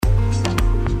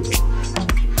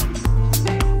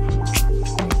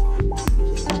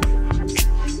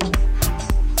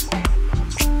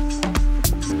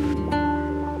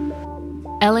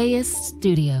LAist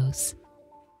Studios.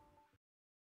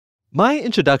 My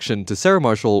introduction to Sarah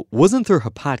Marshall wasn't through her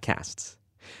podcasts.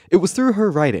 It was through her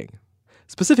writing.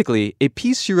 Specifically, a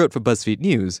piece she wrote for BuzzFeed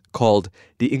News called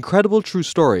The Incredible True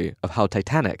Story of How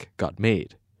Titanic Got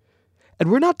Made. And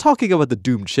we're not talking about the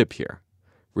doomed ship here.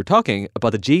 We're talking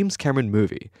about the James Cameron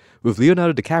movie with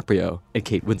Leonardo DiCaprio and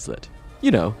Kate Winslet.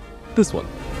 You know, this one.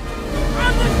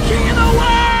 I'm the king of the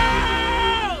world!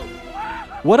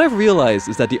 What I've realized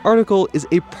is that the article is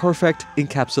a perfect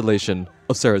encapsulation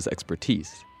of Sarah's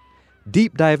expertise.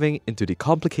 Deep diving into the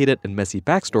complicated and messy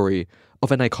backstory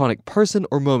of an iconic person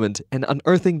or moment and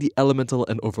unearthing the elemental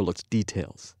and overlooked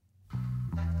details.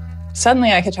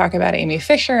 Suddenly I could talk about Amy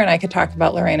Fisher, and I could talk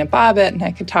about Lorena Bobbitt, and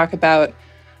I could talk about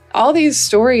all these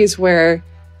stories where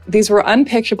these were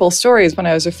unpictureable stories when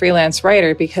I was a freelance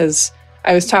writer, because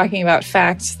I was talking about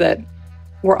facts that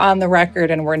were on the record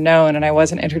and were known, and I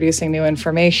wasn't introducing new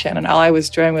information. And all I was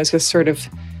doing was just sort of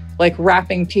like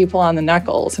rapping people on the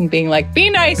knuckles and being like,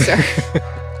 be nicer.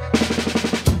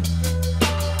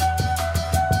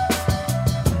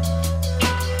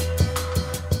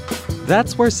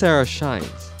 That's where Sarah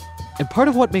shines. And part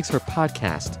of what makes her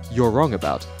podcast, You're Wrong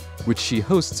About, which she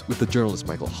hosts with the journalist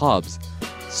Michael Hobbs,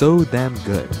 so damn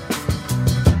good.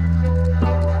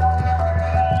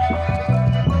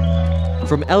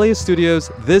 From LAist Studios,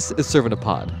 this is Servant of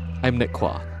Pod. I'm Nick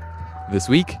Qua. This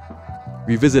week,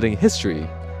 revisiting history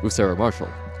with Sarah Marshall.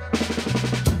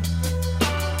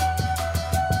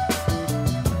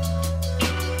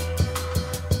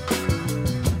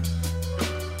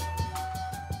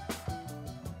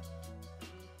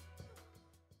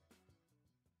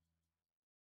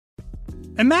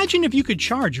 Imagine if you could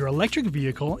charge your electric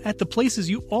vehicle at the places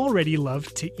you already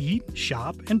love to eat,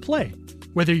 shop, and play.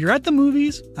 Whether you're at the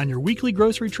movies, on your weekly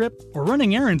grocery trip, or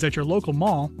running errands at your local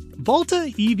mall, Volta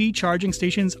EV charging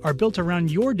stations are built around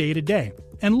your day-to-day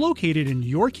and located in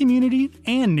your community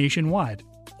and nationwide.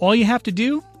 All you have to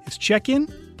do is check in,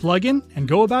 plug in, and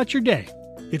go about your day.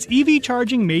 It's EV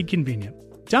charging made convenient.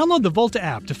 Download the Volta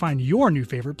app to find your new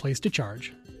favorite place to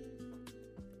charge.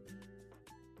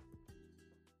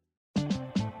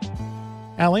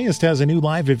 LAist has a new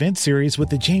live event series with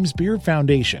the James Beard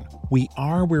Foundation. We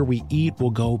Are Where We Eat will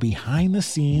go behind the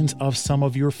scenes of some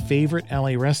of your favorite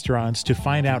LA restaurants to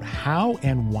find out how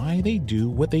and why they do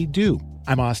what they do.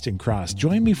 I'm Austin Cross.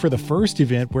 Join me for the first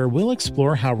event where we'll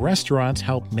explore how restaurants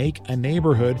help make a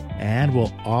neighborhood, and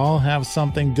we'll all have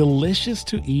something delicious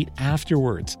to eat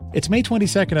afterwards. It's May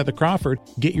 22nd at the Crawford.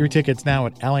 Get your tickets now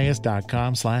at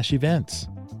laist.com/events.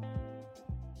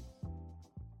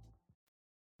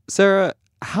 Sarah,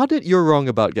 how did You're Wrong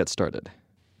About get started?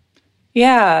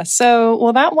 Yeah,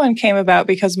 so that one came about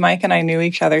because Mike and I knew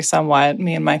each other somewhat,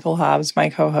 me and Michael Hobbs, my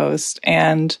co-host,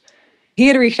 and he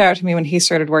had reached out to me when he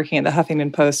started working at the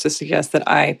Huffington Post to suggest that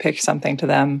I pitch something to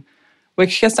them,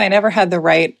 which just I never had the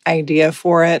right idea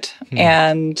for it.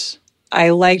 And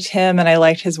I liked him and I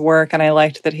liked his work and I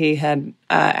liked that he had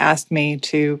asked me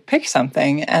to pitch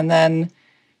something. And then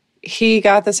he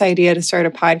got this idea to start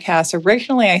a podcast.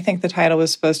 Originally, I think the title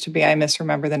was supposed to be I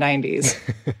Misremember the 90s.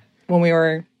 When we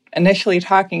were initially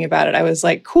talking about it, I was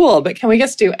like, cool, but can we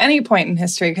just do any point in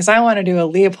history? Because I want to do a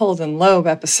Leopold and Loeb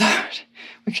episode,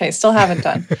 which I still haven't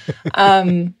done.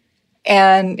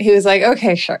 And he was like,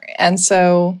 okay, sure. And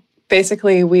so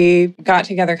basically we got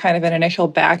together kind of an initial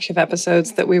batch of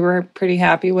episodes that we were pretty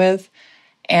happy with.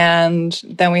 And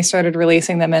then we started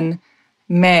releasing them in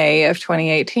May of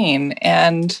 2018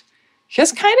 and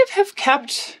just kind of have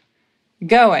kept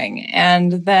going,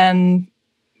 and then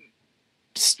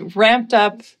ramped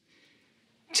up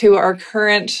to our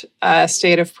current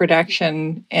state of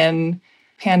production in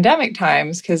pandemic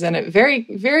times, because in it very,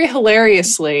 very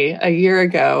hilariously, a year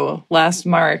ago, last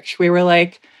March, we were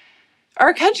like,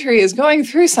 our country is going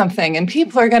through something and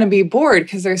people are going to be bored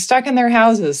because they're stuck in their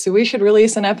houses, so we should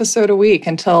release an episode a week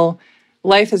until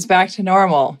life is back to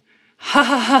normal. Ha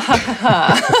ha ha ha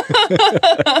ha.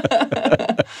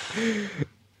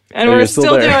 And we're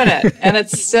still doing it. And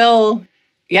it's still,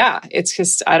 yeah, it's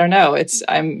just, I don't know.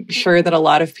 I'm sure that a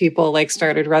lot of people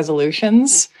started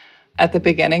resolutions at the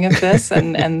beginning of this,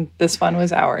 and this one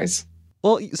was ours.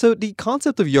 Well, so the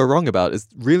concept of You're Wrong About is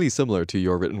really similar to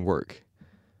your written work.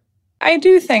 I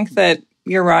do think that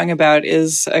You're Wrong About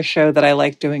is a show that I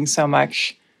like doing so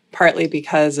much, partly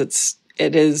because it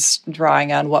is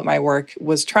drawing on what my work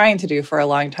was trying to do for a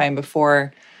long time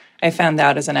before I found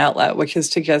that as an outlet, which is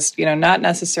to just, not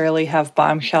necessarily have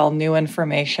bombshell new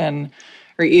information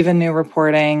or even new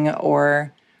reporting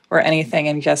or anything,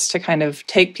 and just to kind of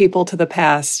take people to the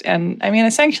past and,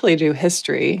 essentially do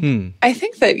history. I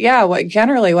think that,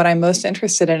 what I'm most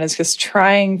interested in is just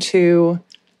trying to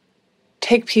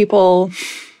take people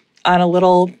on a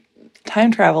little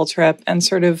time travel trip and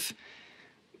sort of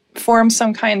form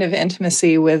some kind of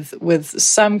intimacy with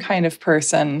some kind of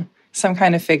person, some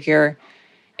kind of figure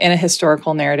in a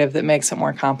historical narrative that makes it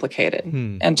more complicated.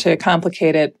 And to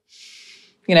complicate it,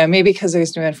 maybe because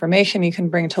there's new information you can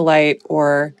bring to light,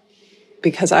 or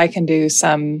because I can do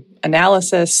some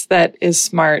analysis that is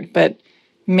smart. But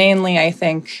mainly, I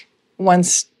think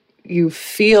once you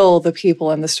feel the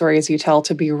people and the stories you tell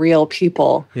to be real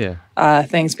people,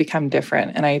 things become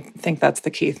different. And I think that's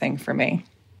the key thing for me.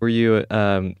 Were you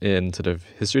in sort of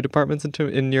history departments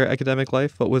in your academic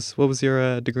life? What was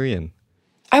your degree in?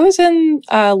 I was in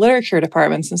literature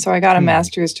departments, and so I got a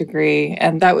master's degree,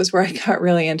 and that was where I got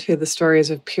really into the stories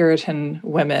of Puritan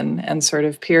women and sort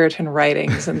of Puritan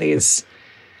writings and these.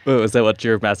 Was that what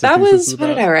your master's thesis was about?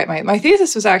 What did I write? My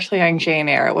thesis was actually on Jane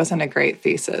Eyre. It wasn't a great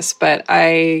thesis, but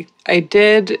I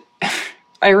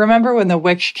remember when The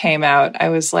Witch came out, I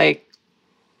was like,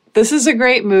 this is a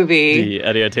great movie. The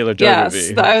Anya Taylor-Joy movie.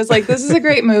 Yes, I was like, this is a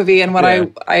great movie. And what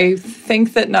I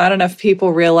think that not enough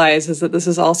people realize is that this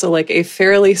is also like a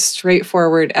fairly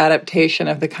straightforward adaptation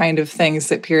of the kind of things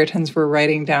that Puritans were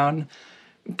writing down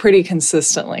pretty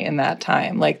consistently in that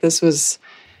time. Like, this was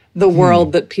the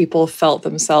world that people felt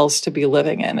themselves to be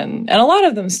living in. And a lot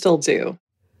of them still do.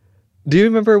 Do you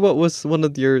remember what was one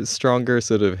of your stronger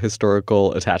sort of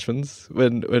historical attachments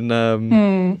when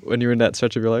you were in that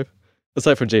stretch of your life?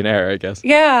 Aside from Jane Eyre, I guess.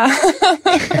 Yeah.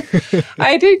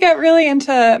 I did get really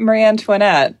into Marie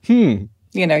Antoinette.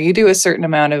 You do a certain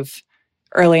amount of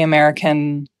early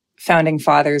American founding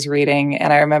fathers reading.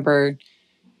 And I remember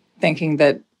thinking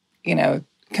that,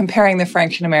 comparing the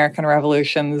French and American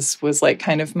revolutions was like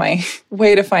kind of my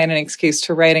way to find an excuse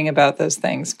to writing about those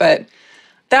things. But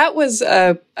that was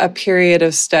a period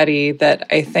of study that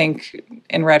I think,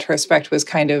 in retrospect, was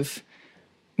kind of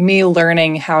me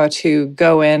learning how to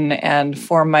go in and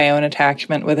form my own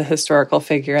attachment with a historical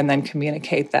figure and then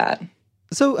communicate that.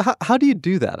 So how do you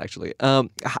do that, actually?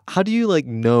 How do you,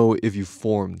 know if you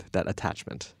formed that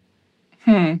attachment?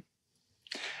 Yeah,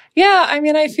 I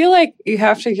mean, I feel like you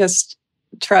have to just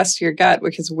trust your gut,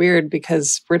 which is weird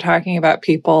because we're talking about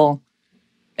people.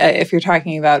 If you're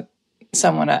talking about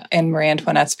someone in Marie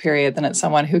Antoinette's period, then it's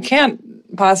someone who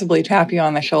can't possibly tap you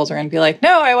on the shoulder and be like,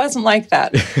 no, I wasn't like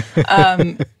that.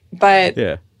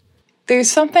 But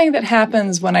there's something that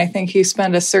happens when I think you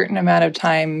spend a certain amount of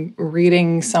time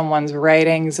reading someone's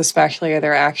writings, especially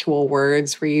their actual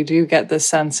words, where you do get this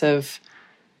sense of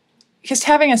just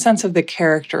having a sense of the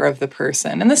character of the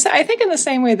person. And this, I think, in the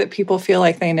same way that people feel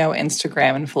like they know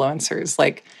Instagram influencers,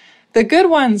 like the good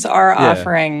ones are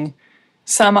offering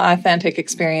some authentic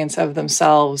experience of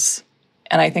themselves.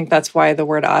 And I think that's why the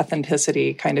word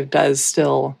authenticity kind of does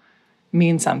still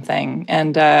mean something.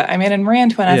 And I mean, in Marie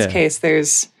Antoinette's case,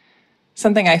 there's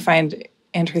something I find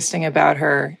interesting about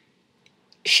her.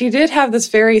 She did have this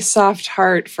very soft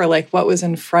heart for what was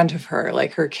in front of her.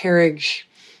 Like, her carriage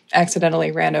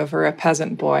accidentally ran over a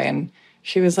peasant boy, and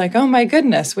she was like, oh my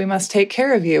goodness, we must take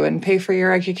care of you and pay for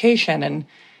your education,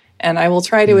 and I will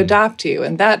try to adopt you.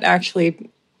 And that actually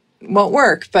won't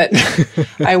work, but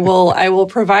I will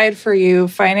provide for you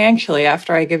financially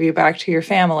after I give you back to your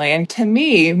family. And to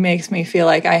me, makes me feel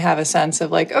like I have a sense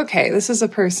of okay, this is a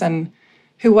person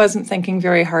who wasn't thinking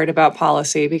very hard about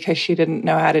policy because she didn't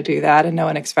know how to do that and no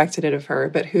one expected it of her,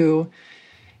 but who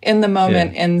in the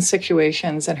moment, in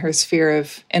situations in her sphere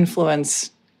of influence,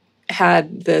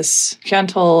 had this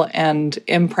gentle and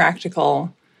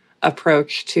impractical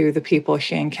approach to the people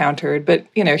she encountered. But,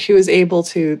 she was able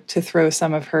to throw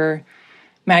some of her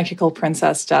magical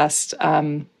princess dust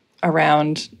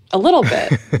around a little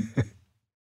bit.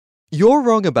 You're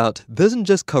Wrong About doesn't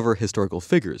just cover historical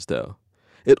figures, though.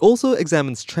 It also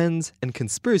examines trends and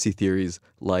conspiracy theories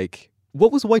like,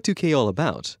 what was Y2K all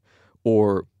about?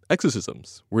 Or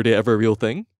exorcisms, were they ever a real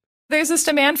thing? There's this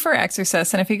demand for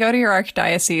exorcists, and if you go to your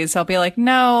archdiocese, they'll be like,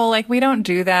 no, we don't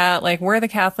do that. We're the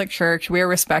Catholic Church. We're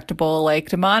respectable.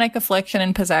 Demonic affliction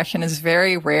and possession is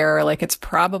very rare. It's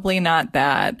probably not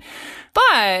that.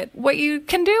 But what you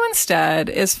can do instead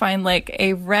is find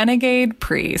a renegade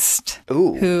priest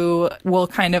who will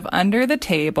kind of under the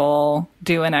table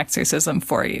do an exorcism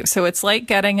for you. So it's like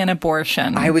getting an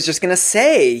abortion. I was just going to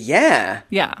say, yeah.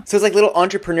 Yeah. So it's like little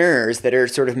entrepreneurs that are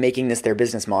sort of making this their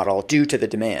business model due to the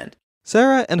demand.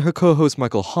 Sarah and her co-host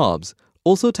Michael Hobbs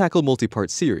also tackle multi-part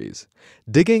series,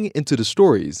 digging into the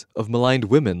stories of maligned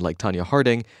women like Tonya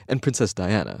Harding and Princess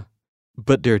Diana.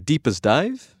 But their deepest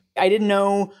dive? I didn't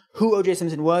know who O.J.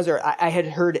 Simpson was, or I had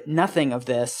heard nothing of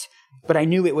this, but I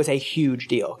knew it was a huge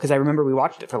deal because I remember we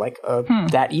watched it for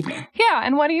that evening. Yeah,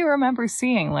 and what do you remember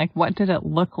seeing? What did it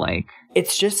look like?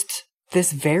 It's just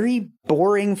this very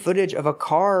boring footage of a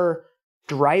car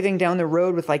driving down the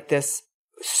road with like this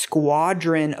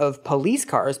squadron of police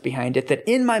cars behind it that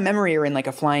in my memory are in like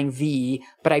a flying V,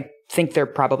 but I think they're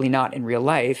probably not in real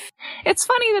life. It's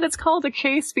funny that it's called a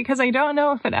chase because I don't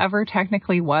know if it ever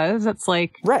technically was. It's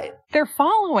like, right, they're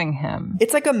following him.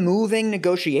 It's like a moving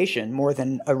negotiation more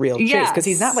than a real chase, because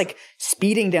he's not like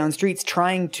speeding down streets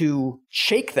trying to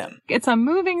shake them. It's a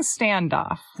moving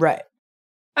standoff. Right.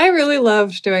 I really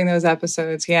loved doing those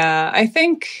episodes. Yeah. I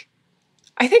think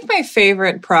my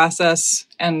favorite process,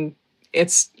 and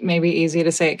it's maybe easy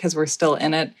to say it because we're still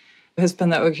in it, has been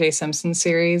the O.J. Simpson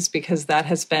series, because that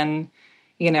has been,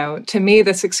 to me,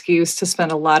 this excuse to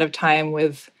spend a lot of time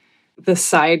with the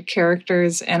side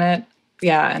characters in it.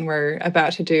 Yeah, and we're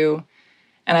about to do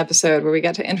an episode where we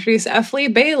get to introduce F. Lee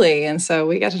Bailey, and so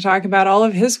we get to talk about all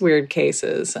of his weird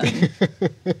cases. And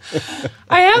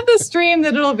I have this dream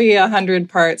that it'll be 100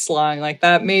 parts long, like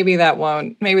that. Maybe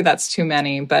that's too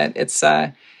many, but it's,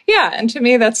 and to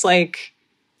me, that's like,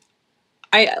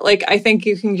 I think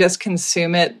you can just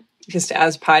consume it just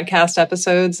as podcast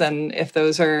episodes, and if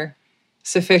those are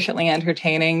sufficiently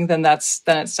entertaining, then it's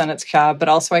done its job. But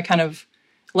also I kind of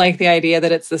like the idea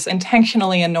that it's this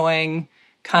intentionally annoying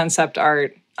concept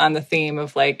art on the theme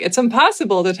of like, it's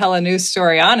impossible to tell a news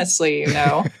story honestly,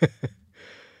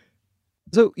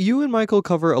 So you and Michael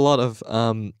cover a lot of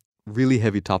really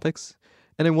heavy topics,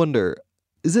 and I wonder,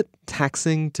 is it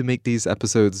taxing to make these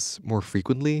episodes more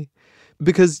frequently?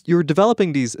 Because you're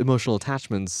developing these emotional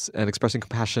attachments and expressing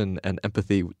compassion and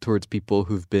empathy towards people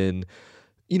who've been,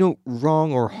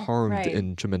 wrong or harmed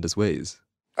in tremendous ways.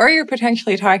 Or you're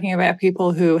potentially talking about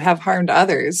people who have harmed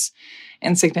others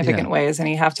in significant ways, and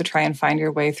you have to try and find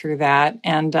your way through that.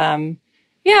 And I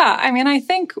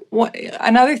think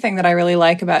another thing that I really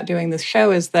like about doing this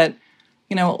show is that,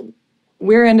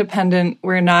 we're independent.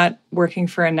 We're not working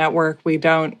for a network. We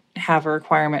don't have a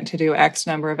requirement to do X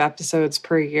number of episodes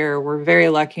per year. We're very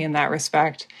lucky in that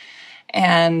respect.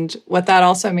 And what that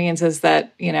also means is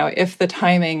that, if the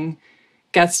timing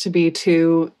gets to be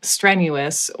too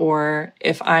strenuous, or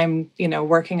if I'm,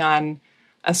 working on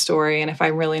a story and if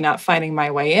I'm really not finding my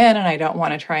way in and I don't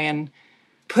want to try and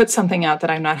put something out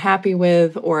that I'm not happy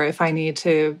with, or if I need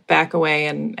to back away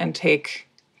and take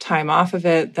time off of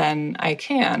it, then I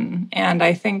can. And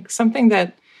I think something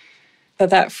that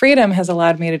freedom has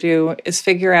allowed me to do is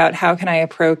figure out how can I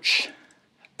approach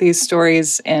these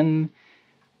stories in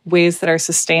ways that are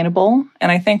sustainable.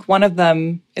 And I think one of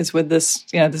them is with this,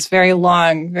 this very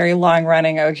long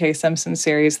running O.J. Simpson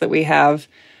series that we have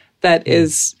that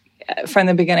is, from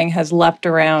the beginning, has leapt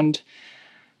around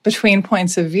between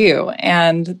points of view.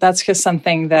 And that's just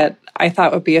something that I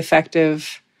thought would be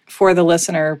effective for the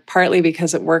listener, partly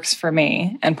because it works for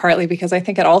me, and partly because I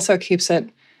think it also keeps it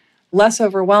less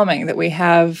overwhelming that we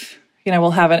have,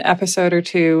 we'll have an episode or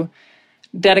two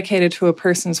dedicated to a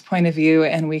person's point of view,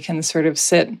 and we can sort of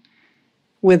sit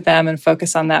with them and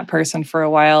focus on that person for a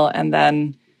while, and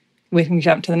then we can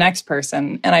jump to the next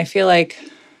person. And I feel like,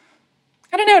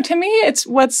 I don't know, to me, it's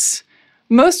what's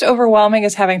most overwhelming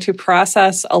is having to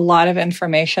process a lot of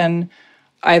information,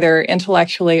 either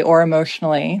intellectually or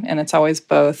emotionally, and it's always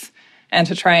both, and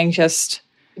to try and just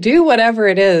do whatever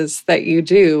it is that you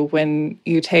do when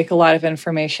you take a lot of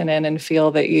information in and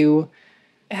feel that you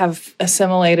have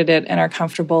assimilated it and are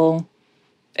comfortable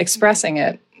expressing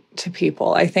it to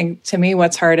people. I think, to me,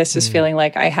 what's hardest is feeling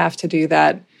like I have to do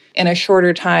that in a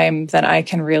shorter time than I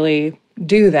can really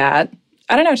do that.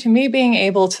 I don't know, to me, being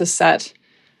able to set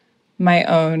my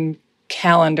own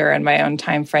calendar and my own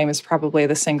time frame is probably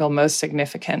the single most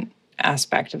significant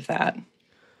aspect of that.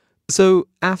 So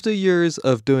after years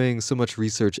of doing so much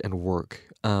research and work,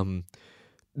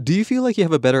 do you feel like you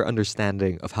have a better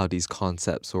understanding of how these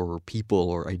concepts or people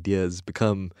or ideas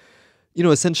become,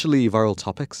 essentially viral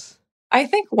topics? I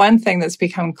think one thing that's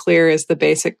become clear is the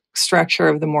basic structure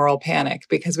of the moral panic,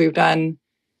 because we've done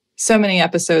so many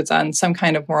episodes on some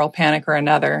kind of moral panic or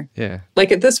another. Yeah.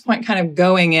 Like at this point, kind of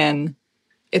going in,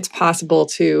 it's possible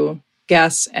to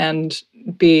guess and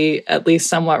be at least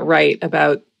somewhat right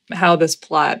about how this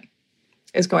plot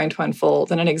is going to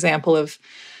unfold. And an example of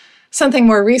something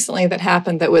more recently that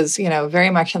happened that was, very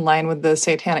much in line with the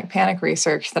satanic panic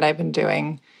research that I've been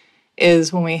doing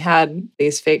is when we had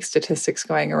these fake statistics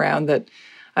going around that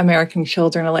American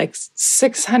children are like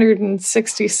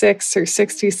 666 or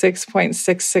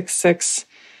 66.666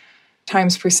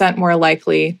 times percent more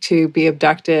likely to be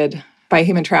abducted by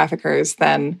human traffickers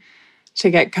than to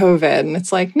get COVID. And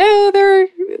it's like, no, they're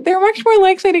much more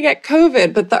likely to get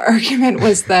COVID. But the argument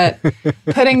was that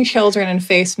putting children in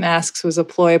face masks was a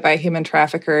ploy by human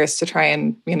traffickers to try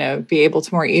and, be able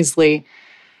to more easily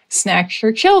snatch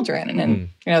your children. And,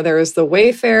 there was the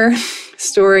Wayfair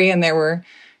story, and there were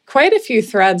quite a few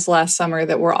threads last summer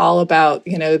that were all about,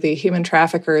 the human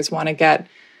traffickers want to get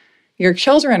your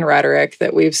children rhetoric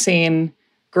that we've seen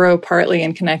grow partly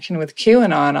in connection with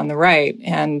QAnon on the right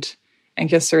and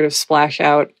just sort of splash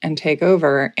out and take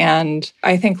over. And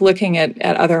I think looking at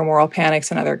other moral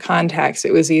panics in other contexts,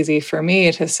 it was easy for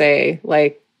me to say,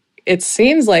 it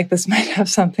seems like this might have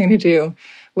something to do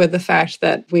with the fact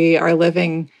that we are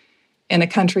living in a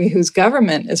country whose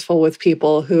government is full with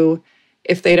people who,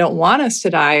 if they don't want us to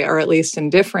die, are at least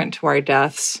indifferent to our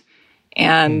deaths.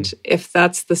 And if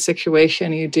that's the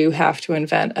situation, you do have to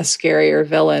invent a scarier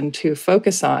villain to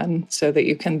focus on so that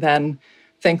you can then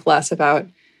think less about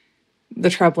the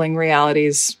troubling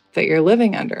realities that you're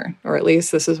living under. Or at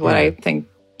least this is what I think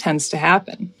tends to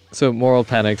happen. So moral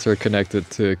panics are connected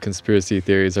to conspiracy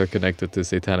theories, are connected to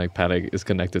satanic panic, is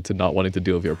connected to not wanting to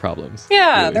deal with your problems.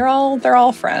 Yeah, really. They're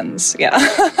all friends. Yeah.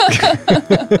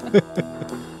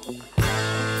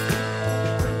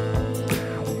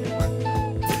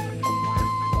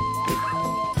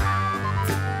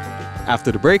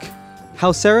 After the break,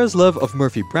 how Sarah's love of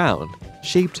Murphy Brown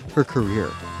shaped her career.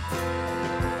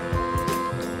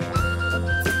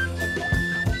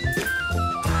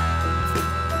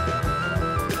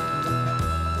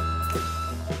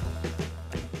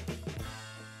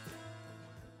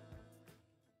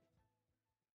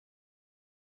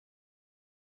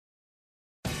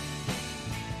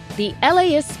 The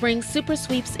LAist Spring Super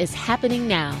Sweeps is happening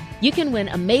now. You can win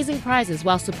amazing prizes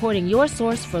while supporting your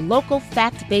source for local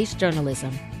fact-based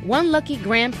journalism. One lucky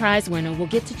grand prize winner will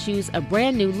get to choose a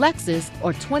brand new Lexus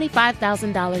or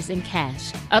 $25,000 in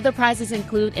cash. Other prizes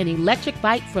include an electric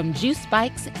bike from Juice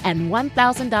Bikes and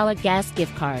 $1,000 gas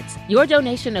gift cards. Your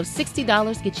donation of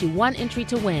 $60 gets you one entry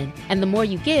to win, and the more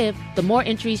you give, the more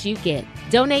entries you get.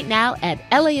 Donate now at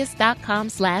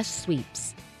LAist.com/sweeps.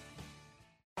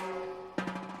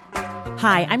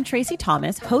 Hi, I'm Tracy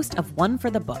Thomas, host of One for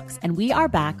the Books, and we are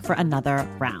back for another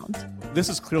round. This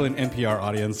is clearly an NPR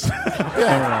audience.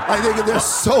 I think they're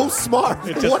so smart.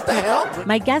 What the hell?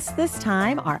 My guests this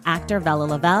time are actor Vella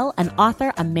Lavelle and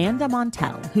author Amanda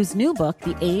Montell, whose new book,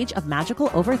 The Age of Magical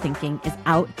Overthinking, is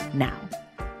out now.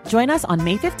 Join us on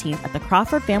May 15th at the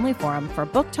Crawford Family Forum for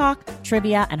book talk,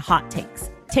 trivia, and hot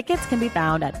takes. Tickets can be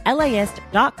found at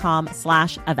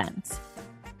laist.com/events.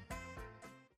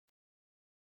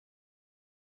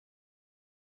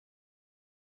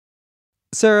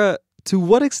 Sarah, to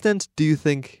what extent do you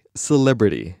think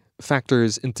celebrity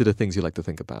factors into the things you like to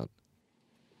think about?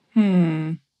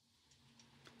 Yeah,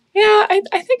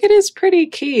 I think it is pretty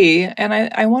key, and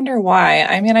I wonder why.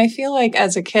 I mean, I feel like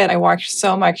as a kid, I watched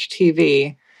so much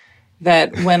TV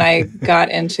that when I got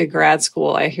into grad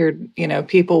school, I heard,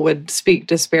 people would speak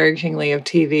disparagingly of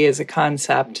TV as a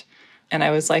concept. And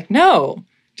I was like, no,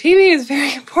 TV is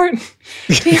very important.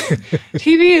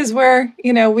 TV is where,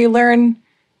 we learn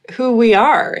who we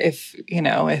are if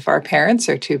our parents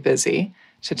are too busy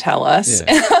to tell us.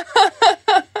 Yeah.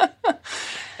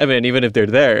 I mean, even if they're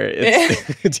there,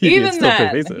 it's even still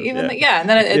that, pervasive. and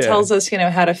then it tells us,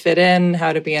 how to fit in,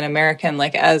 how to be an American.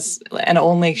 Like as an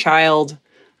only child,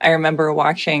 I remember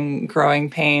watching Growing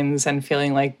Pains and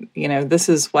feeling like, this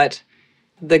is what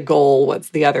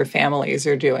the other families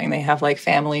are doing. They have like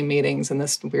family meetings in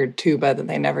this weird tuba that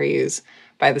they never use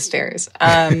by the stairs.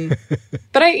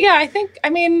 But I think,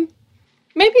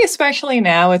 maybe especially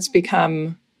now it's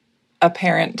become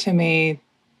apparent to me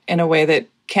in a way that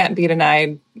can't be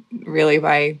denied really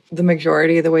by the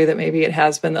majority, the way that maybe it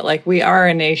has been, that like we are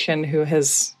a nation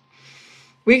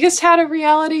we just had a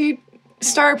reality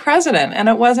star president and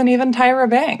it wasn't even Tyra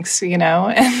Banks,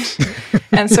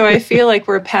 and so I feel like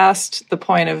we're past the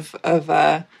point of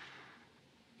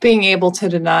being able to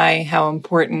deny how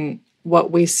important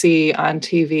what we see on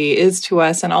TV is to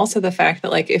us. And also the fact that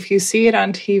like, if you see it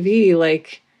on TV,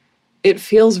 like it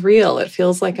feels real, it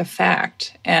feels like a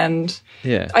fact. And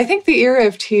I think the era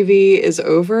of TV is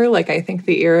over. Like, I think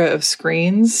the era of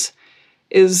screens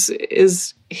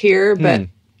is here, but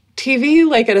TV,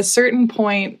 like at a certain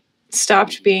point,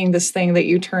 stopped being this thing that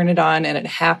you turn it on and it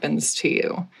happens to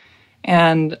you.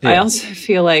 And I also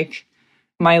feel like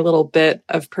my little bit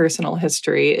of personal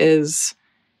history is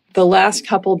the last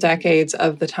couple decades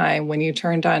of the time when you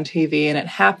turned on TV and it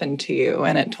happened to you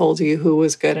and it told you who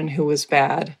was good and who was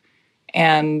bad.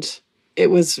 And it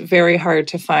was very hard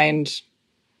to find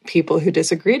people who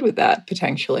disagreed with that,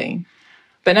 potentially.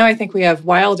 But now I think we have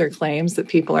wilder claims that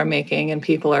people are making and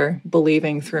people are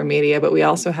believing through media, but we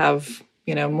also have,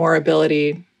 more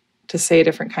ability to say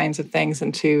different kinds of things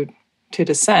and to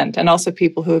dissent. And also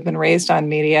people who have been raised on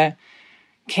media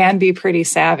can be pretty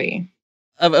savvy.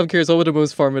 I'm curious, what were the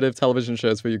most formative television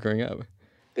shows for you growing up?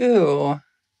 Ooh,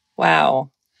 wow.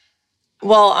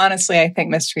 Well, honestly, I think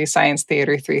Mystery Science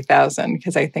Theater 3000,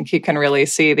 because I think you can really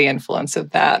see the influence of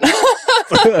that.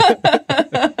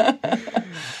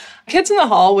 Kids in the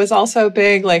Hall was also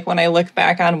big. Like, when I look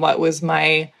back on what was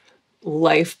my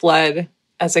lifeblood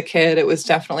as a kid, it was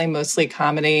definitely mostly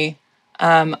comedy.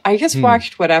 I just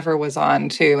watched whatever was on,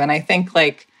 too. And I think,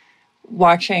 like,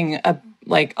 watching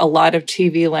a lot of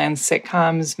TV land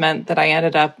sitcoms meant that I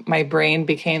ended up, my brain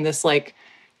became this, like,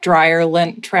 dryer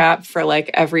lint trap for, like,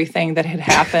 everything that had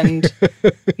happened,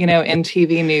 in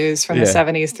TV news from the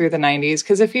 70s through the 90s.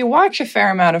 Because if you watch a fair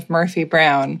amount of Murphy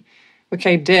Brown, which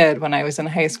I did when I was in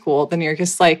high school, then you're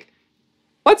just like,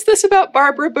 what's this about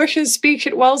Barbara Bush's speech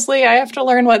at Wellesley? I have to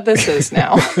learn what this is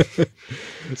now.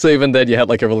 So even then you had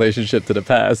like a relationship to the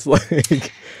past,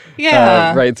 like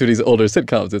right through these older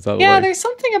sitcoms. It's there's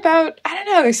something about, I don't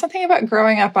know, there's something about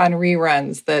growing up on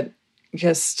reruns that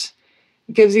just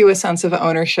gives you a sense of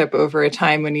ownership over a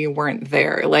time when you weren't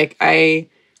there. Like, I,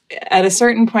 at a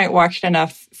certain point, watched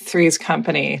enough Three's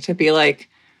Company to be like,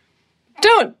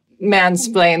 don't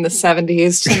mansplain the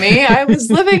 70s to me. I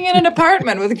was living in an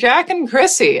apartment with Jack and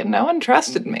Chrissy, and no one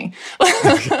trusted me.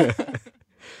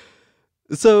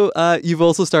 So you've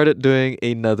also started doing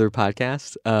another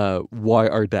podcast, Why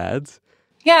Are Dads?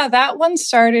 Yeah, that one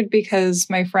started because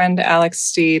my friend Alex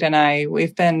Steed and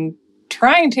we've been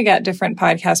trying to get different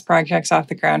podcast projects off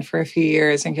the ground for a few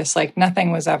years, and just like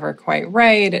nothing was ever quite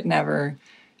right. It never,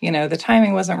 the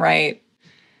timing wasn't right.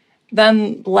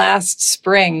 Then last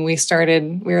spring, we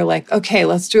were like, okay,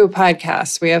 let's do a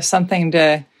podcast. We have something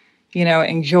to,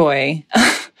 enjoy.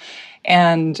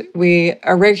 And we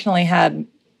originally had,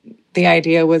 the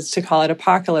idea was to call it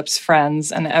Apocalypse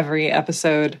Friends, and every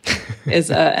episode is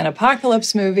an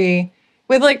apocalypse movie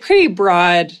with like pretty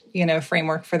broad,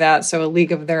 framework for that. So A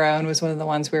League of Their Own was one of the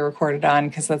ones we recorded on,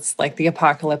 because that's like the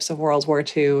apocalypse of World War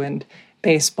II and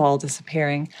baseball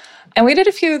disappearing. And we did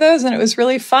a few of those, and it was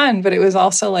really fun, but it was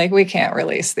also like, we can't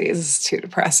release these. It's too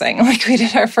depressing. Like, we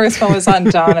did our first one was on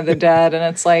Dawn of the Dead, and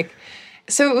it's like,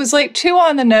 so it was like too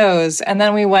on the nose. And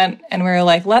then we went and we were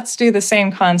like, let's do the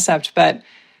same concept, but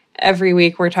every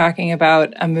week we're talking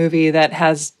about a movie that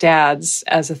has dads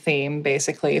as a theme,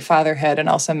 basically, fatherhood and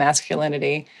also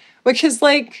masculinity, which is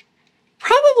like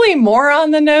probably more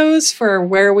on the nose for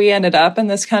where we ended up in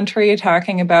this country,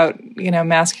 talking about,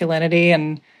 masculinity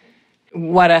and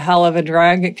what a hell of a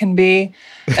drug it can be,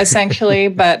 essentially.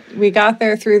 But we got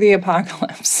there through the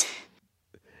apocalypse.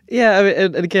 Yeah, I mean,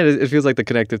 and again, it feels like the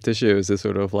connective tissue is this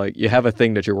sort of like, you have a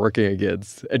thing that you're working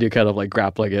against, and you're kind of like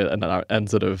grappling it and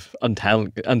sort of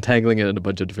untangling it in a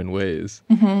bunch of different ways.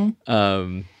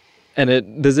 Mm-hmm.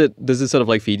 And does it sort of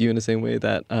like feed you in the same way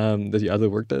that that your other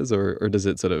work does, or does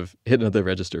it sort of hit another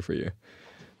register for you?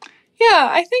 Yeah,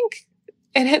 I think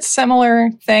it hits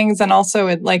similar things, and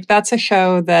also that's a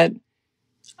show that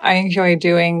I enjoy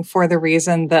doing for the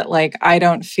reason that like I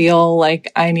don't feel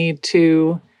like I need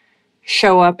to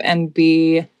show up and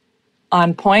be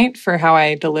on point for how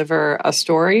I deliver a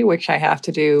story, which I have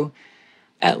to do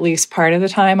at least part of the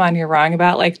time on You're Wrong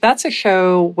About. Like, that's a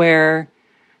show where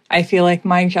I feel like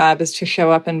my job is to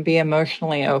show up and be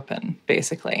emotionally open,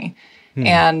 basically.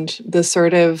 And the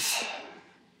sort of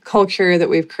culture that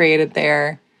we've created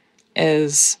there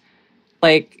is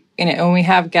like, when we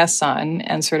have guests on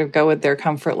and sort of go with their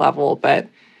comfort level, but,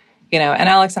 and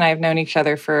Alex and I have known each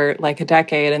other for like a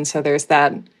decade. And so there's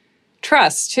that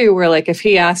trust too, where like, if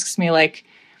he asks me like,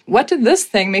 what did this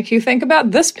thing make you think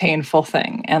about this painful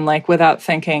thing? And like, without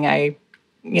thinking, I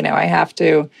have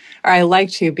to, or I like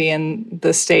to be in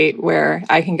the state where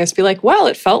I can just be like, well,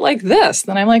 it felt like this.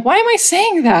 Then I'm like, why am I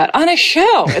saying that on a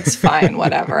show? It's fine,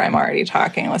 whatever. I'm already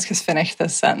talking. Let's just finish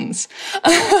this sentence.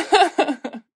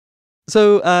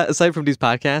 So aside from these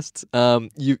podcasts,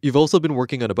 you've also been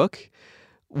working on a book.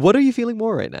 What are you feeling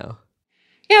more right now?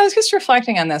 Yeah, I was just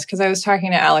reflecting on this because I was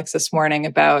talking to Alex this morning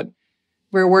about,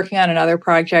 we're working on another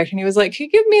project, and he was like, can you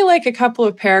give me like a couple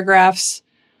of paragraphs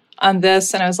on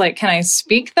this? And I was like, can I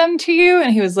speak them to you?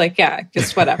 And he was like, yeah,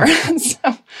 just whatever.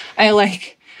 So I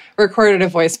like recorded a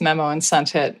voice memo and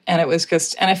sent it. And it was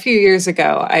just, and a few years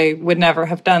ago, I would never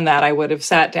have done that. I would have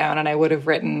sat down and I would have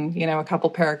written, a couple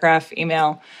paragraph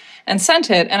email and sent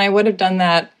it. And I would have done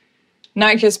that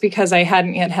not just because I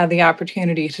hadn't yet had the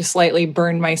opportunity to slightly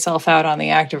burn myself out on the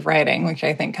act of writing, which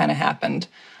I think kind of happened,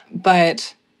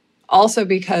 but also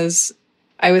because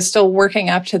I was still working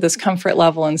up to this comfort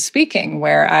level in speaking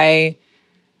where I,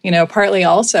 partly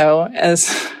also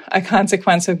as a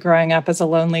consequence of growing up as a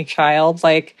lonely child,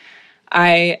 like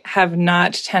I have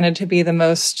not tended to be the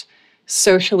most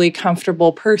socially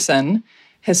comfortable person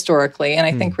historically. And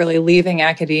I think really leaving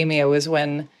academia was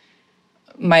when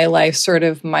my life sort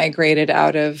of migrated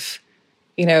out of,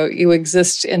 you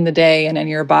exist in the day and in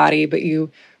your body, but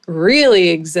you really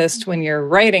exist when you're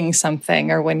writing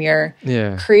something or when you're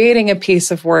creating a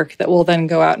piece of work that will then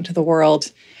go out into the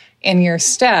world in your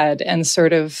stead and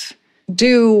sort of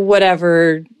do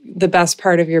whatever the best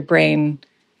part of your brain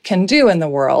can do in the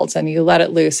world. And you let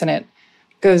it loose and it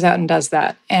goes out and does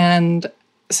that. And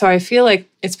so I feel like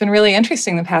it's been really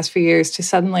interesting the past few years to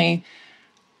suddenly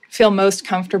feel most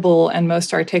comfortable and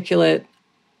most articulate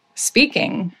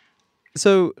speaking.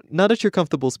 So now that you're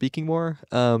comfortable speaking more,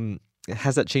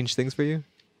 has that changed things for you?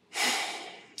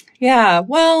 Yeah,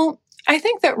 well, I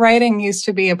think that writing used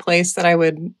to be a place that I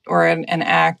would, or an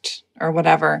act or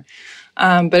whatever,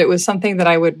 but it was something that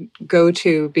I would go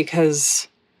to because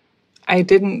I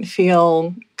didn't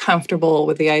feel comfortable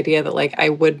with the idea that like I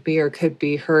would be or could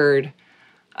be heard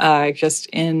just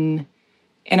in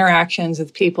interactions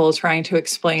with people trying to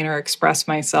explain or express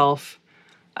myself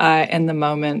in the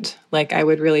moment. Like I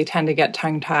would really tend to get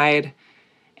tongue-tied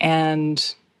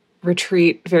and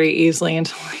retreat very easily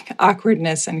into like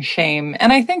awkwardness and shame.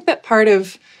 And I think that part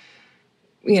of,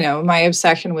 my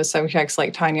obsession with subjects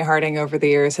like Tonya Harding over the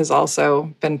years has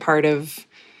also been part of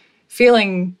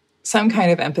feeling some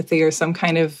kind of empathy or some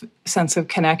kind of sense of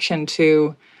connection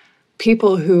to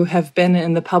people who have been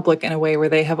in the public in a way where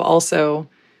they have also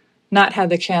not had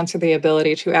the chance or the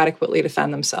ability to adequately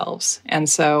defend themselves. And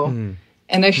so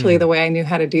initially the way I knew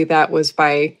how to do that was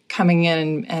by coming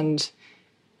in and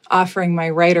offering my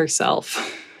writer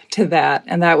self to that.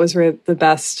 And that was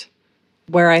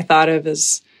where I thought of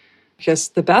as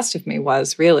just the best of me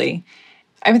was, really.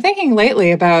 I've been thinking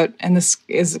lately about, and this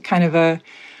is kind of a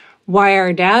why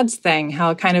our dads thing,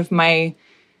 how kind of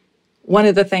one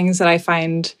of the things that I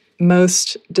find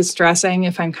most distressing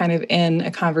if I'm kind of in a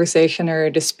conversation or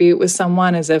a dispute with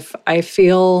someone is if I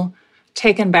feel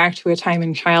taken back to a time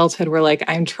in childhood where like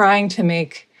I'm trying to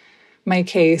make my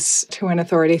case to an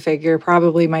authority figure,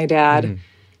 probably my dad,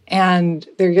 and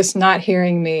they're just not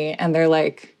hearing me. And they're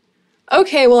like,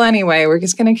 okay, well, anyway, we're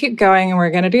just going to keep going and we're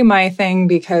going to do my thing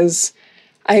because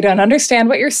I don't understand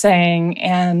what you're saying.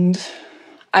 And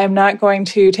I'm not going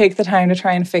to take the time to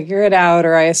try and figure it out.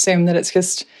 Or I assume that it's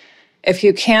just, if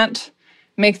you can't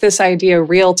make this idea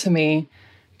real to me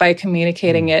by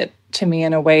communicating it to me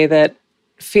in a way that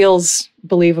feels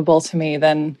believable to me,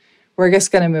 then we're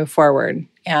just going to move forward.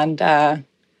 And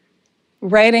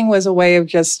writing was a way of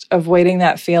just avoiding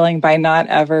that feeling by not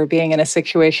ever being in a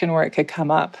situation where it could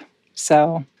come up.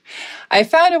 So I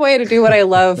found a way to do what I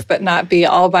love, but not be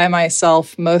all by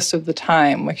myself most of the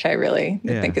time, which I really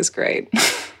think is great.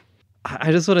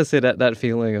 I just want to say that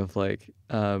feeling of like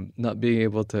not being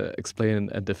able to explain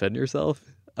and defend yourself,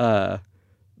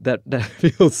 that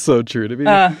feels so true to me.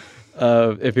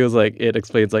 It feels like it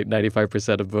explains like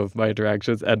 95% of both my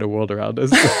interactions and the world around us.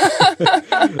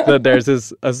 That there's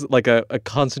this like a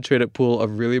concentrated pool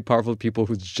of really powerful people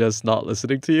who's just not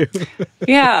listening to you.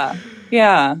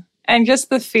 Yeah. And just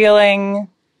the feeling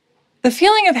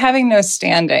of having no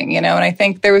standing, and I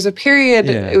think there was a period,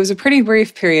 it was a pretty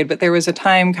brief period, but there was a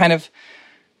time kind of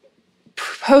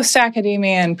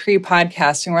post-academia and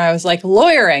pre-podcasting where I was like,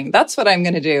 lawyering, that's what I'm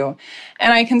going to do.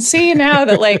 And I can see now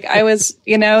that like I was,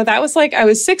 that was like I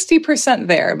was 60%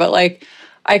 there, but like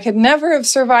I could never have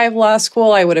survived law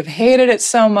school. I would have hated it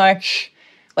so much.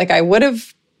 Like I would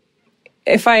have,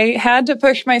 if I had to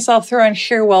push myself through on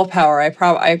sheer willpower, I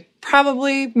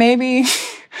probably maybe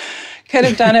could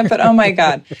have done it, but oh my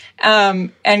God.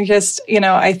 And just,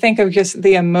 I think of just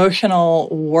the emotional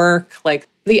work, like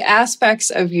the aspects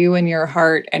of you and your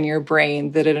heart and your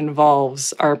brain that it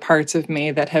involves are parts of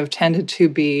me that have tended to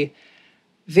be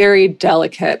very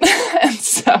delicate. And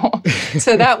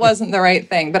so that wasn't the right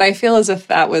thing. But I feel as if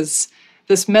that was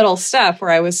this middle step where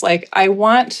I was like, I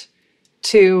want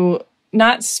to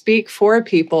not speak for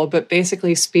people, but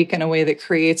basically speak in a way that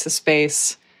creates a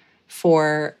space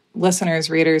for listeners,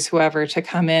 readers, whoever, to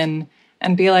come in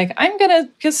and be like, I'm going to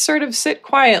just sort of sit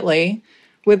quietly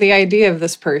with the idea of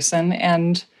this person,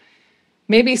 and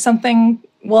maybe something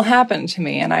will happen to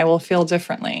me and I will feel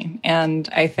differently. And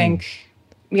I think,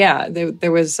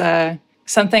 there was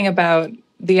something about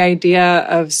the idea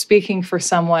of speaking for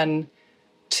someone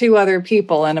to other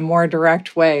people in a more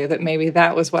direct way, that maybe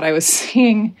that was what I was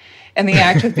seeing in the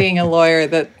act of being a lawyer,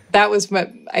 that was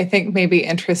what I think maybe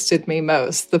interested me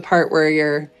most, the part where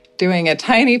you're doing a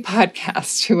tiny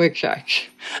podcast to a judge.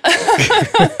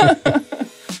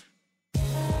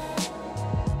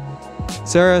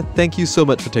 Sarah, thank you so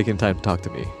much for taking time to talk to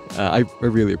me. I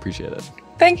really appreciate it.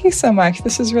 Thank you so much.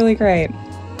 This is really great.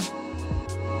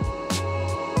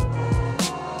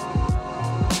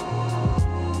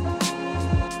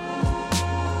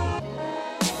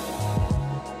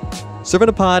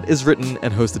 Servanapod is written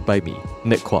and hosted by me,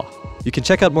 Nick Kwa. You can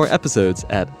check out more episodes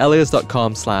at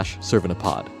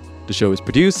alias.com/Servanapod. The show is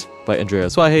produced by Andrea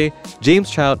Swahe,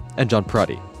 James Trout, and John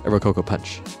Parati at Rococo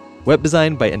Punch. Web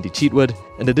design by Andy Cheatwood,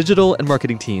 and the digital and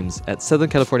marketing teams at Southern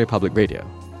California Public Radio.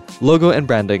 Logo and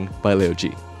branding by Leo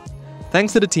G.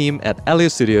 Thanks to the team at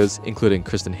Alias Studios, including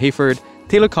Kristen Hayford,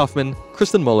 Taylor Kaufman,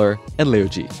 Kristen Muller, and Leo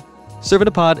G.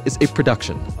 Servanapod is a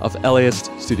production of Alias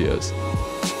Studios.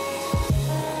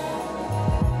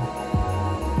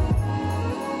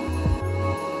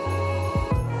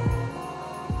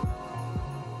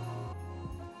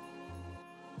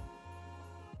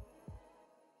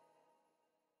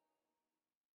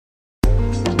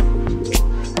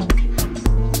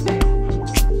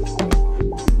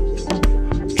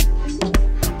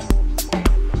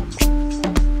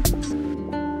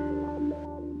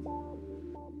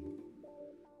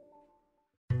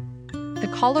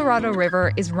 Colorado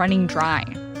River is running dry.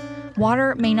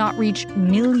 Water may not reach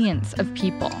millions of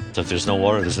people. So if there's no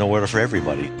water for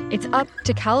everybody. It's up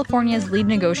to California's lead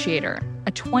negotiator,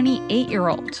 a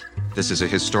 28-year-old. This is a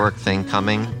historic thing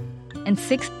coming. And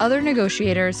 6 other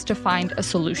negotiators to find a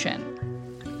solution.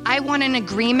 I want an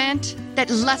agreement that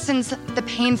lessens the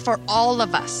pain for all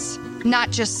of us,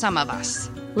 not just some of us.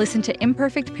 Listen to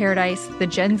Imperfect Paradise, the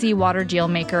Gen Z water deal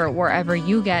maker, wherever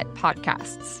you get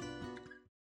podcasts.